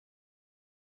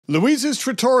Louise's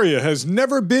Trattoria has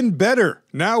never been better,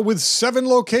 now with 7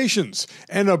 locations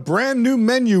and a brand new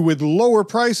menu with lower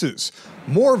prices,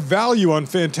 more value on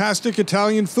fantastic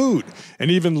Italian food, and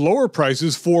even lower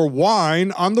prices for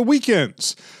wine on the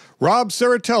weekends. Rob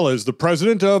Saratella is the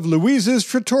president of Louise's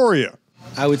Trattoria.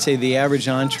 I would say the average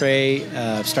entree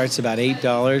starts about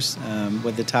 $8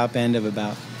 with the top end of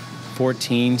about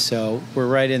 $14, so we're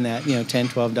right in that $10,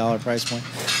 $12 price point.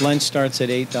 Lunch starts at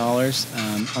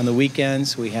 $8. On the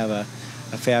weekends, we have a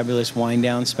fabulous wine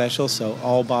down special, so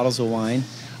all bottles of wine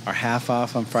are half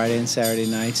off on Friday and Saturday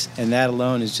nights, and that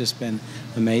alone has just been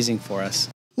amazing for us.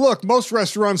 Look, most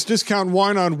restaurants discount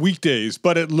wine on weekdays,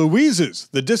 but at Louise's,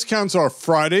 the discounts are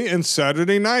Friday and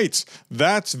Saturday nights.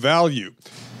 That's value.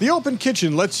 The open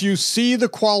kitchen lets you see the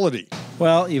quality.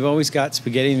 Well, you've always got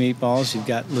spaghetti and meatballs, you've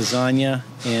got lasagna,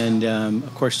 and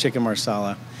of course chicken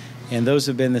marsala. And those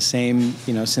have been the same,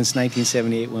 since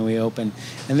 1978 when we opened.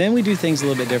 And then we do things a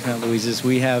little bit different at Louise's.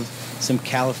 We have some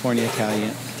California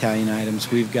Italian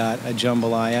items. We've got a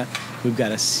jambalaya. We've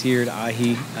got a seared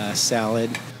ahi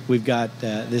salad. We've got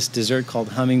this dessert called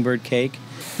hummingbird cake.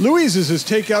 Louise's is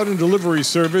takeout and delivery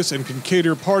service and can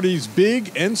cater parties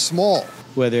big and small.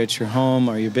 Whether it's your home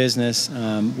or your business,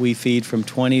 we feed from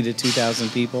 20 to 2,000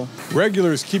 people.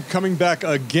 Regulars keep coming back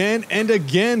again and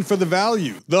again for the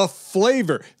value, the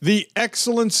flavor, the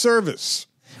excellent service.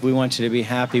 We want you to be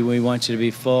happy. We want you to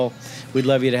be full. We'd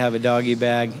love you to have a doggy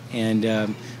bag,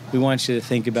 and we want you to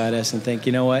think about us and think,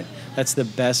 you know what? That's the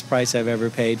best price I've ever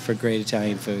paid for great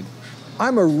Italian food.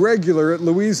 I'm a regular at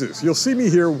Louise's. You'll see me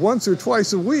here once or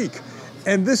twice a week,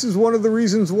 and this is one of the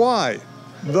reasons why.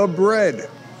 The bread.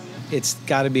 It's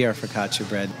got to be our focaccia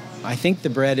bread. I think the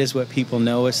bread is what people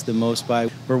know us the most by.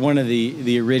 We're one of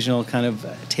the original kind of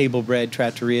table bread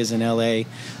trattorias in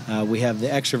LA. We have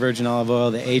the extra virgin olive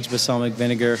oil, the aged balsamic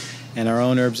vinegar, and our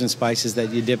own herbs and spices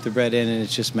that you dip the bread in, and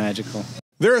it's just magical.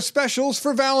 There are specials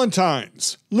for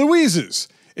Valentine's. Louise's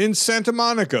in Santa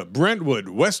Monica, Brentwood,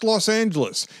 West Los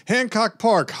Angeles, Hancock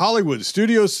Park, Hollywood,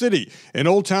 Studio City, and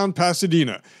Old Town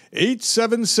Pasadena.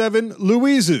 877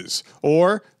 Louise's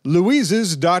or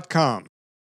louises.com.